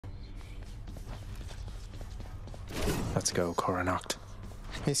Let's go, Coronacht.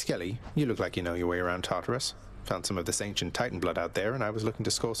 Hey Skelly, you look like you know your way around Tartarus. Found some of this ancient Titan blood out there, and I was looking to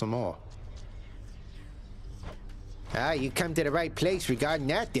score some more. Ah, you come to the right place regarding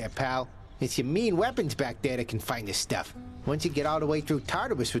that there, pal. It's your mean weapons back there that can find this stuff. Once you get all the way through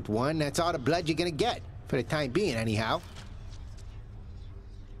Tartarus with one, that's all the blood you're gonna get. For the time being, anyhow.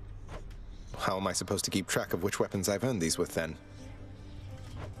 How am I supposed to keep track of which weapons I've earned these with, then?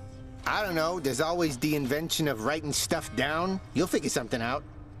 I don't know. There's always the invention of writing stuff down. You'll figure something out.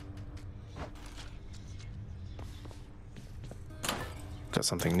 Got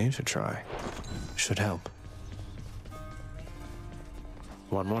something new to try. Should help.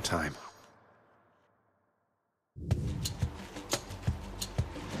 One more time.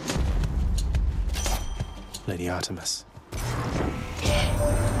 Lady Artemis.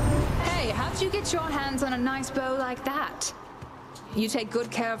 Hey, how'd you get your hands on a nice bow like that? You take good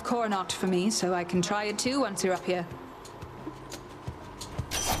care of Coronacht for me, so I can try it too once you're up here.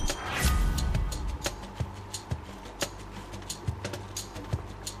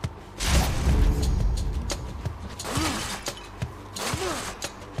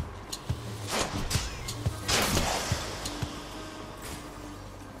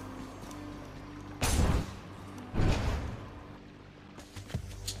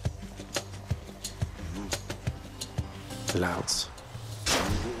 Louds.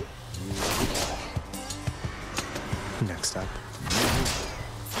 Next up.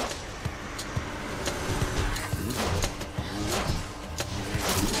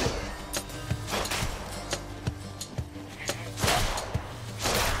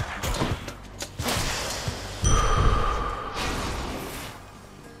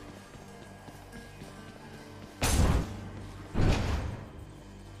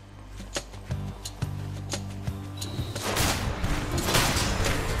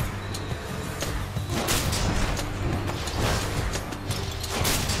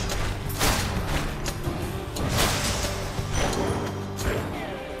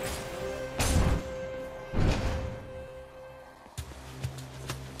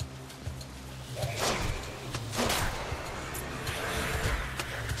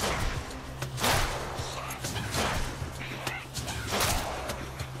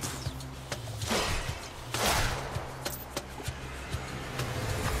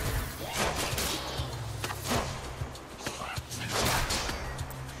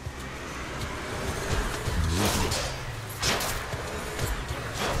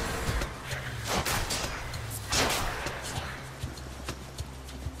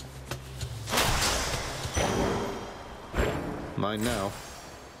 Mine now.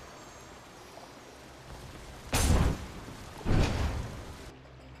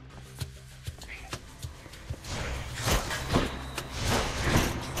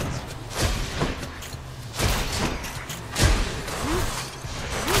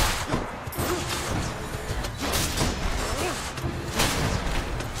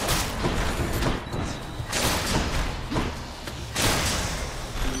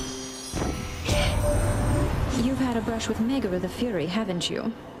 You've had a brush with Megara the Fury, haven't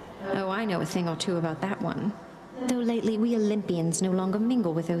you? Oh, I know a thing or two about that one. Though lately we Olympians no longer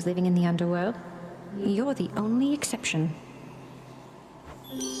mingle with those living in the underworld. You're the only exception.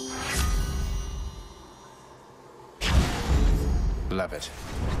 Love it.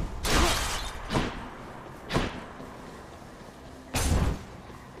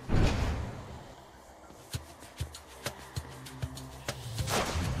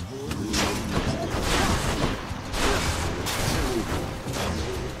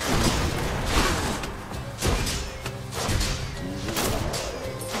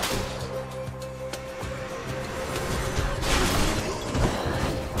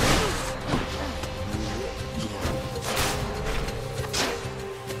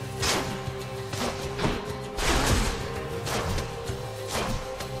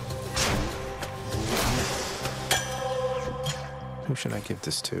 Who should I give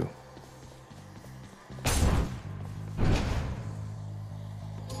this to?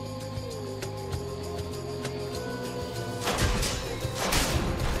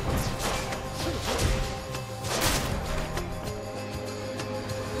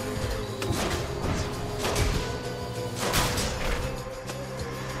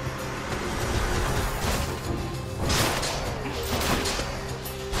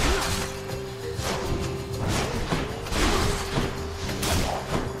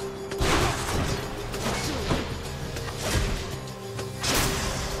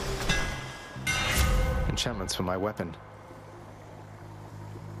 Enchantments for my weapon.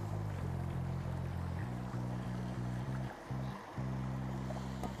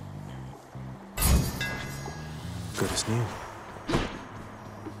 good as new.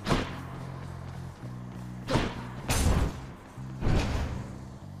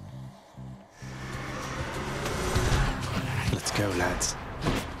 Let's go, lads.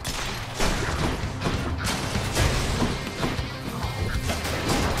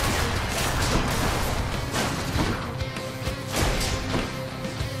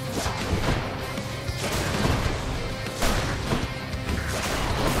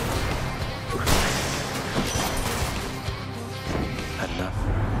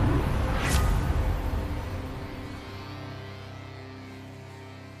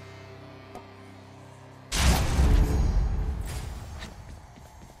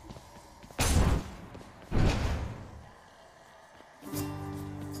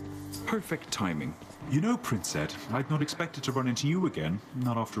 Perfect timing. You know, Prince Ed, I'd not expected to run into you again,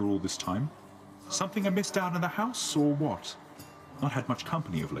 not after all this time. Something I missed out in the house, or what? Not had much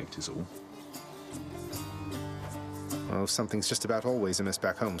company of late, is all. Well, something's just about always a miss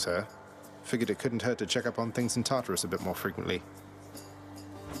back home, sir. Figured it couldn't hurt to check up on things in Tartarus a bit more frequently.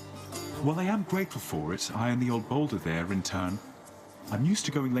 Well, I am grateful for it, I and the old boulder there, in turn. I'm used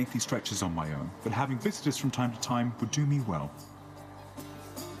to going lengthy stretches on my own, but having visitors from time to time would do me well.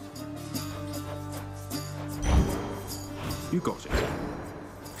 You got it.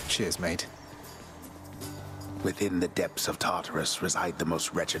 Cheers, mate. Within the depths of Tartarus reside the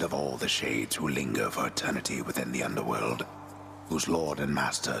most wretched of all the shades who linger for eternity within the underworld, whose lord and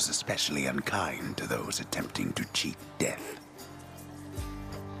master is especially unkind to those attempting to cheat death.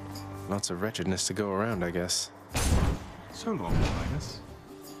 Lots of wretchedness to go around, I guess. So long, Highness.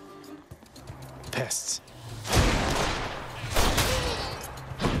 Pests.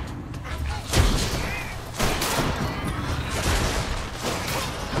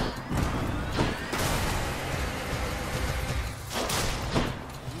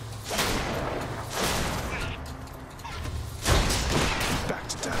 Back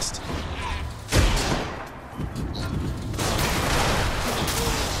to dust.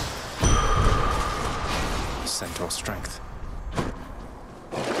 Centaur strength.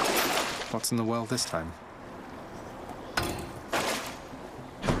 What's in the well this time?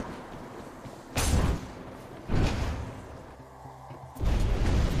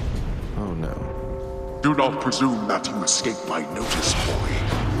 Oh no. Do not presume that you escape my notice, boy.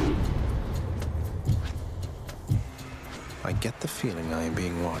 I get the feeling I am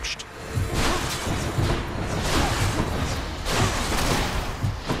being watched.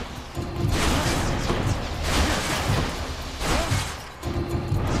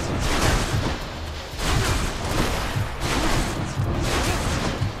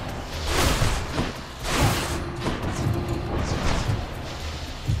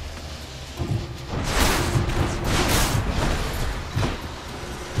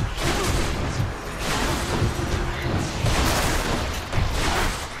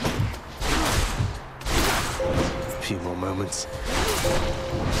 Few more moments.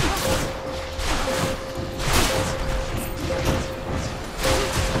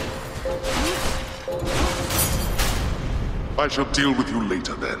 I shall deal with you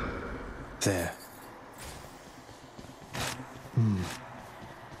later, then. There.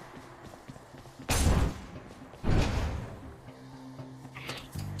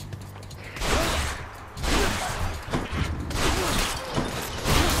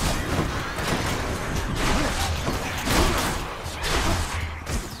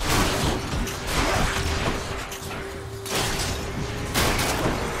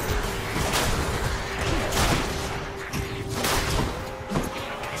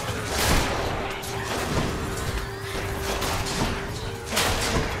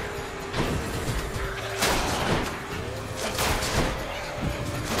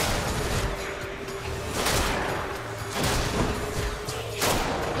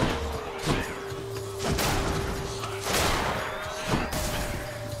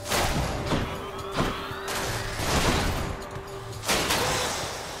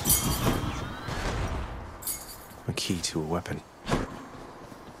 A key to a weapon.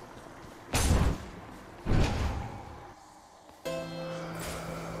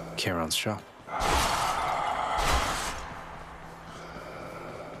 Charon's shop.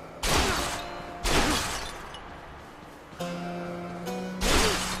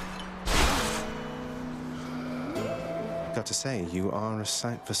 Got to say, you are a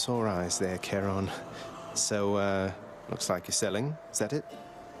sight for sore eyes there, Charon. So, looks like you're selling. Is that it?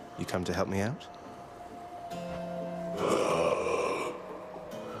 You come to help me out?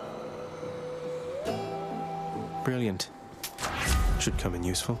 Brilliant. Should come in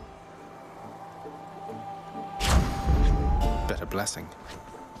useful. Bet a blessing.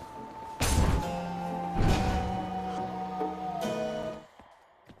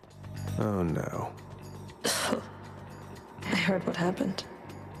 Oh no. I heard what happened.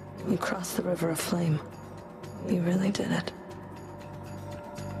 You crossed the River of Flame. You really did it.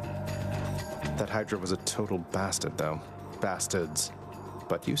 That Hydra was a total bastard, though. Bastards.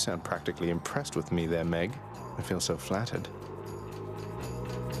 But you sound practically impressed with me there, Meg. I feel so flattered.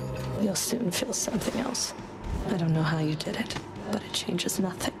 You'll soon feel something else. I don't know how you did it, but it changes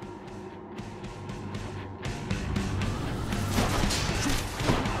nothing.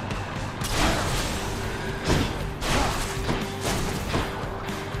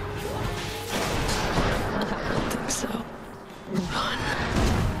 I don't think so. Run.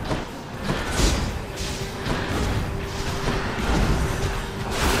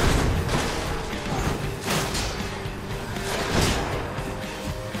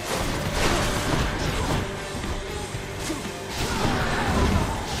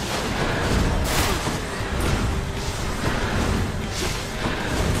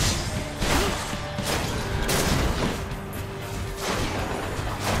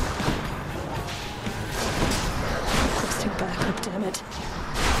 Requesting backup, damn it.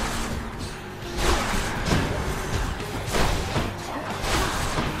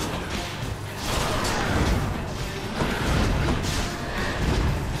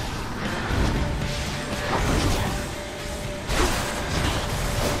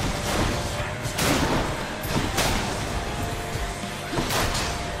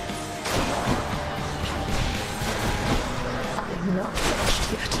 I'm not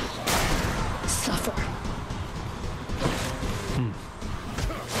finished yet. Suffer.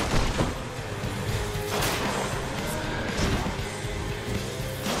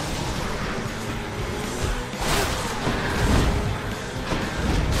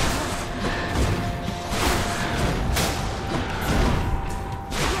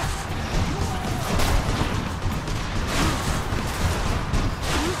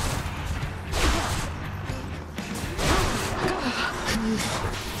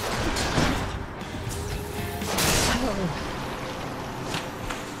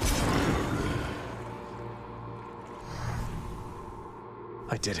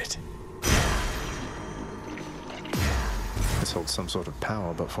 I did it. This holds some sort of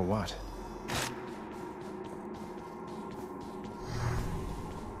power, but for what?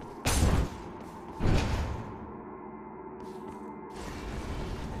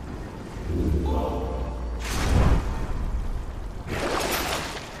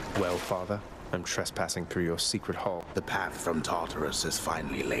 Well, Father, I'm trespassing through your secret hall. The path from Tartarus is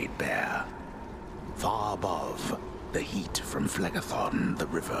finally laid bare. Far above, the heat from Phlegethon, the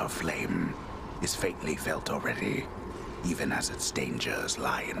River of Flame, is faintly felt already, even as its dangers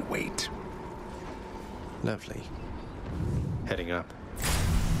lie in wait. Lovely. Heading up.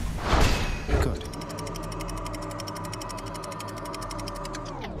 Good.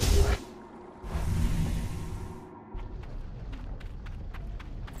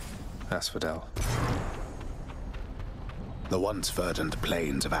 Asphodel. The once verdant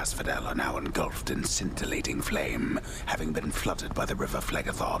plains of Asphodel are now engulfed in scintillating flame, having been flooded by the River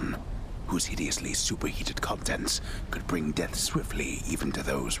Phlegethon, whose hideously superheated contents could bring death swiftly even to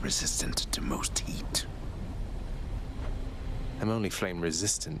those resistant to most heat. I'm only flame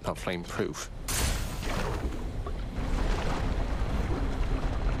resistant, not flame proof.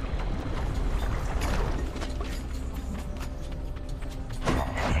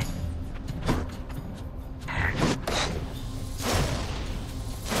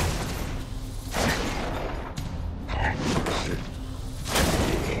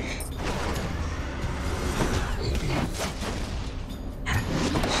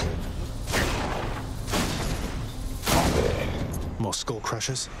 More skull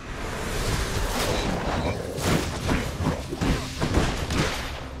crushers?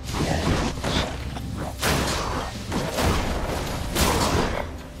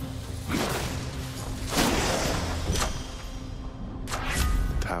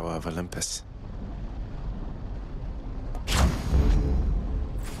 Power of Olympus.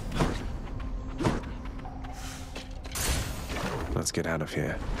 Let's get out of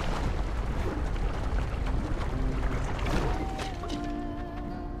here.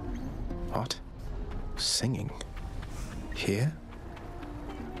 What? Singing? Here?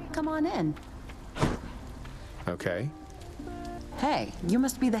 Come on in. Okay. Hey, you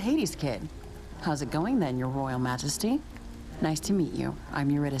must be the Hades kid. How's it going then, Your Royal Majesty? Nice to meet you.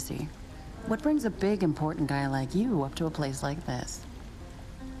 I'm Eurydice. What brings a big, important guy like you up to a place like this?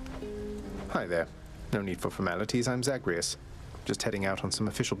 Hi there. No need for formalities, I'm Zagreus. Just heading out on some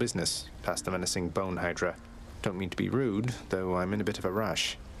official business, past the menacing Bone Hydra. Don't mean to be rude, though I'm in a bit of a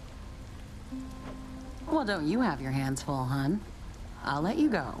rush. Well, don't you have your hands full, hun? I'll let you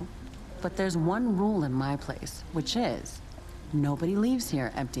go. But there's one rule in my place, which is nobody leaves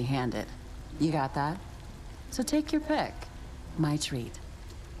here empty-handed. You got that? So take your pick. My treat.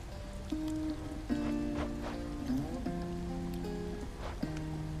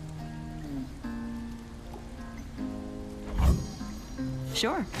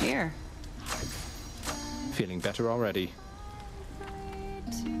 Sure, here. Feeling better already.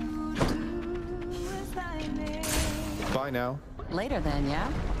 Bye now. Later then, yeah?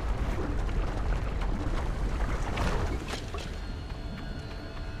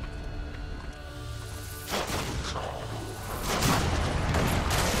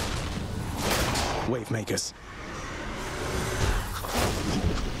 Wave makers.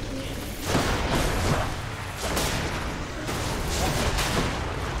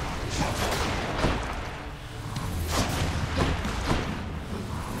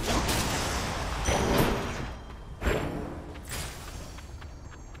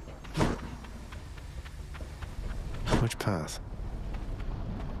 Which path?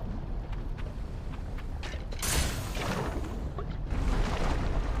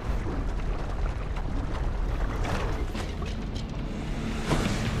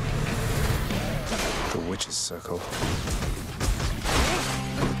 The Witch's Circle.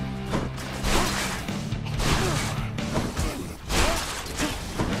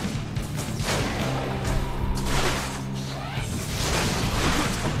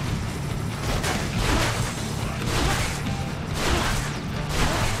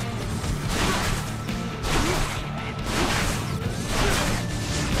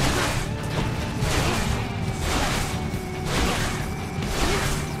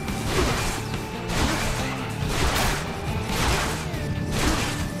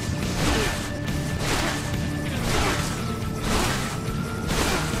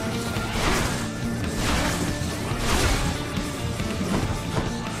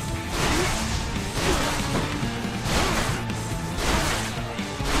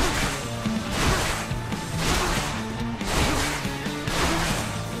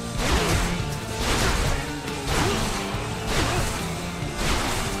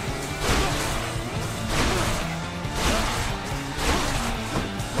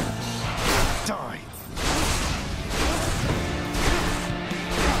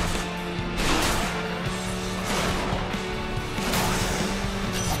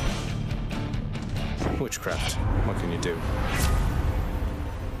 Witchcraft. What can you do?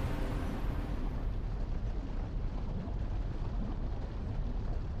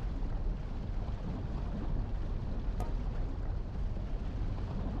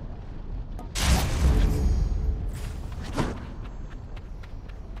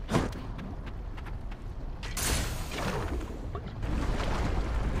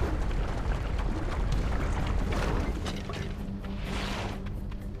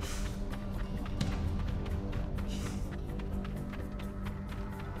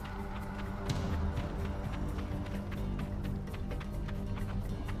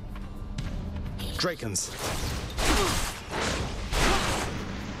 Drakens.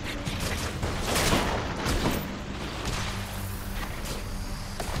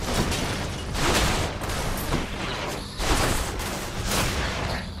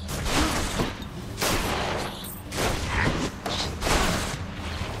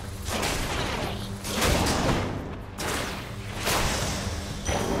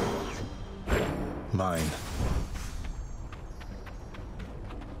 Mine.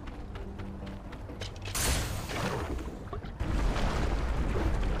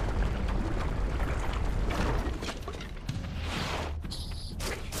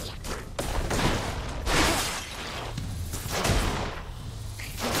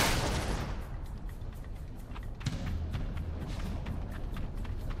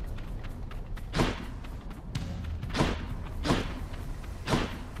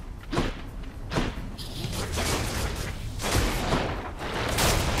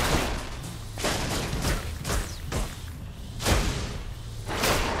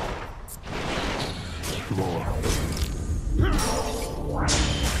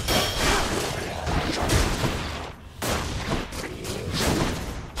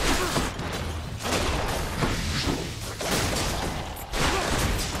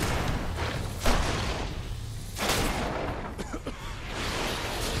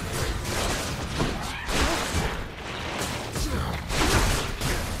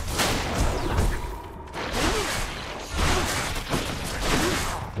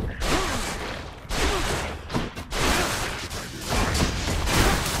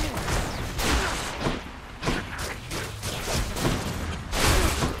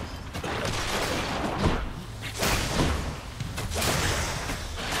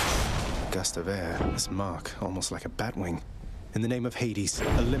 gust of air, this mark, almost like a bat wing. In the name of Hades,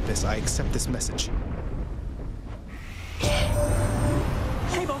 Olympus, I accept this message.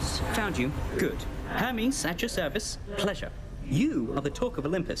 Hey, boss. Found you. Good. Hermes, at your service. Pleasure. You are the talk of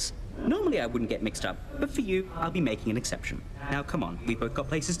Olympus. Normally I wouldn't get mixed up, but for you, I'll be making an exception. Now, come on. We've both got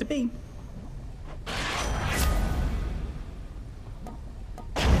places to be.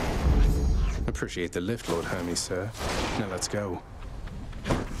 Appreciate the lift, Lord Hermes, sir. Now let's go.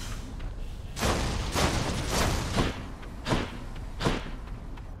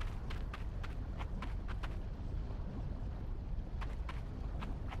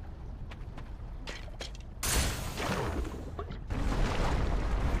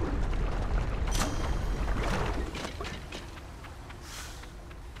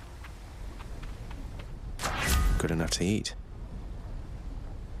 Good enough to eat.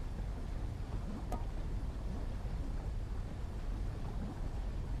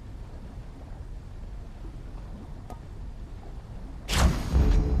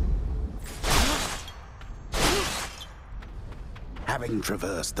 Having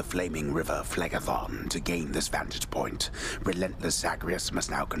traversed the flaming river Phlegathon to gain this vantage point, relentless Zagreus must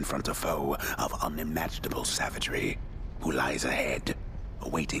now confront a foe of unimaginable savagery, who lies ahead,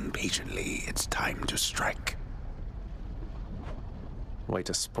 awaiting patiently its time to strike. Way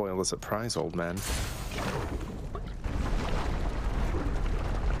to spoil the surprise, old man.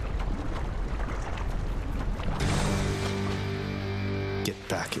 Get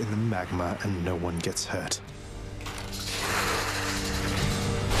back in the magma and no one gets hurt.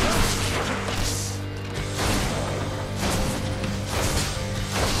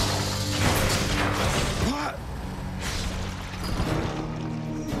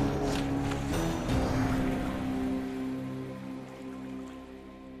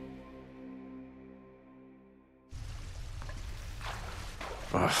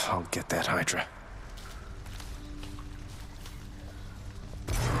 Oh, I'll get that Hydra.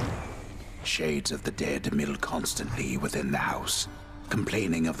 Shades of the dead mill constantly within the house,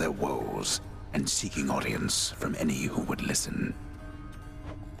 complaining of their woes and seeking audience from any who would listen.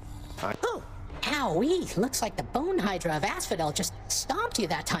 Oh, Howee! Looks like the Bone Hydra of Asphodel just stomped you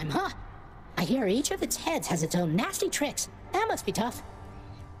that time, huh? I hear each of its heads has its own nasty tricks. That must be tough.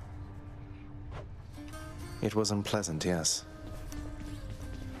 It was unpleasant, yes.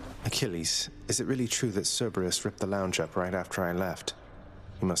 Achilles, is it really true that Cerberus ripped the lounge up right after I left?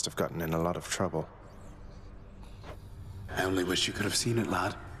 He must have gotten in a lot of trouble. I only wish you could have seen it,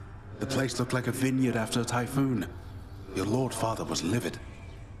 lad. The place looked like a vineyard after a typhoon. Your Lord Father was livid,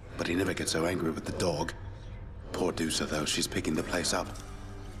 but he never gets so angry with the dog. Poor Dusa, though, she's picking the place up.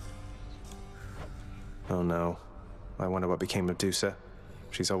 Oh no. I wonder what became of Dusa.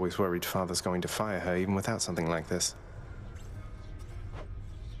 She's always worried Father's going to fire her, even without something like this.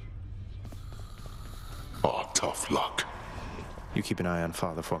 Oh, tough luck. You keep an eye on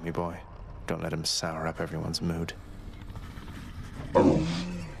Father for me, boy. Don't let him sour up everyone's mood.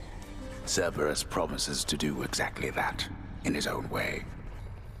 Cerberus promises to do exactly that, in his own way.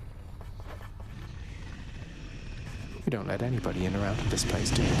 You don't let anybody in or out of this place,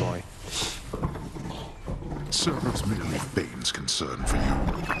 do you, boy? Cerberus merely feigns concern for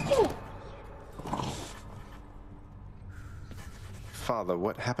you. Father,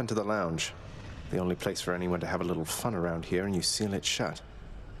 what happened to the lounge? The only place for anyone to have a little fun around here, and you seal it shut.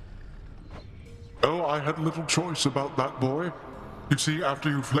 Oh, I had little choice about that, boy. You see, after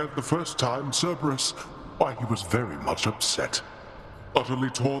you fled the first time, Cerberus, why, he was very much upset. Utterly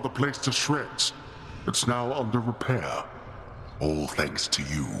tore the place to shreds. It's now under repair. All thanks to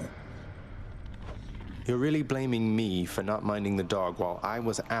you. You're really blaming me for not minding the dog while I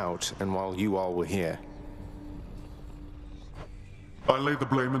was out and while you all were here. I lay the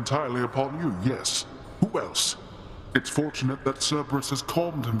blame entirely upon you, yes. Who else? It's fortunate that Cerberus has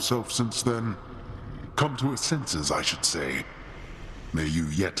calmed himself since then. Come to his senses, I should say. May you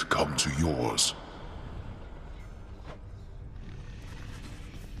yet come to yours.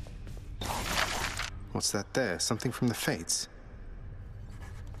 What's that there? Something from the Fates?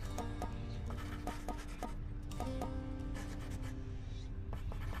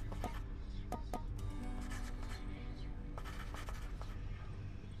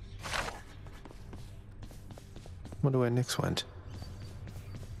 Wonder where Nyx went.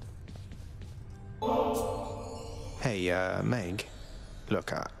 Hey, Meg.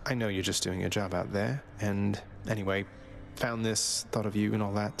 Look, I know you're just doing your job out there, and anyway, found this, thought of you and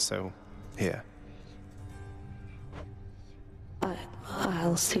all that, so here.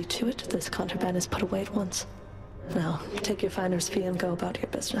 I'll see to it this contraband is put away at once. Now, take your finder's fee and go about your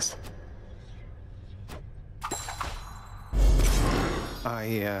business.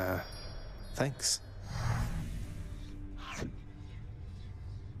 Thanks.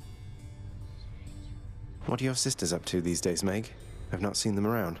 What are your sisters up to these days, Meg? I've not seen them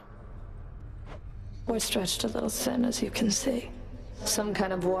around. We're stretched a little thin, as you can see. Some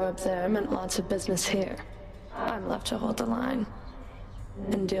kind of war up there meant lots of business here. I'm left to hold the line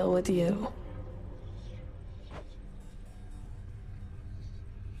and deal with you.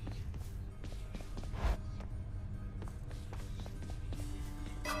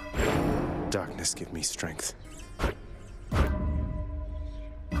 Darkness give me strength.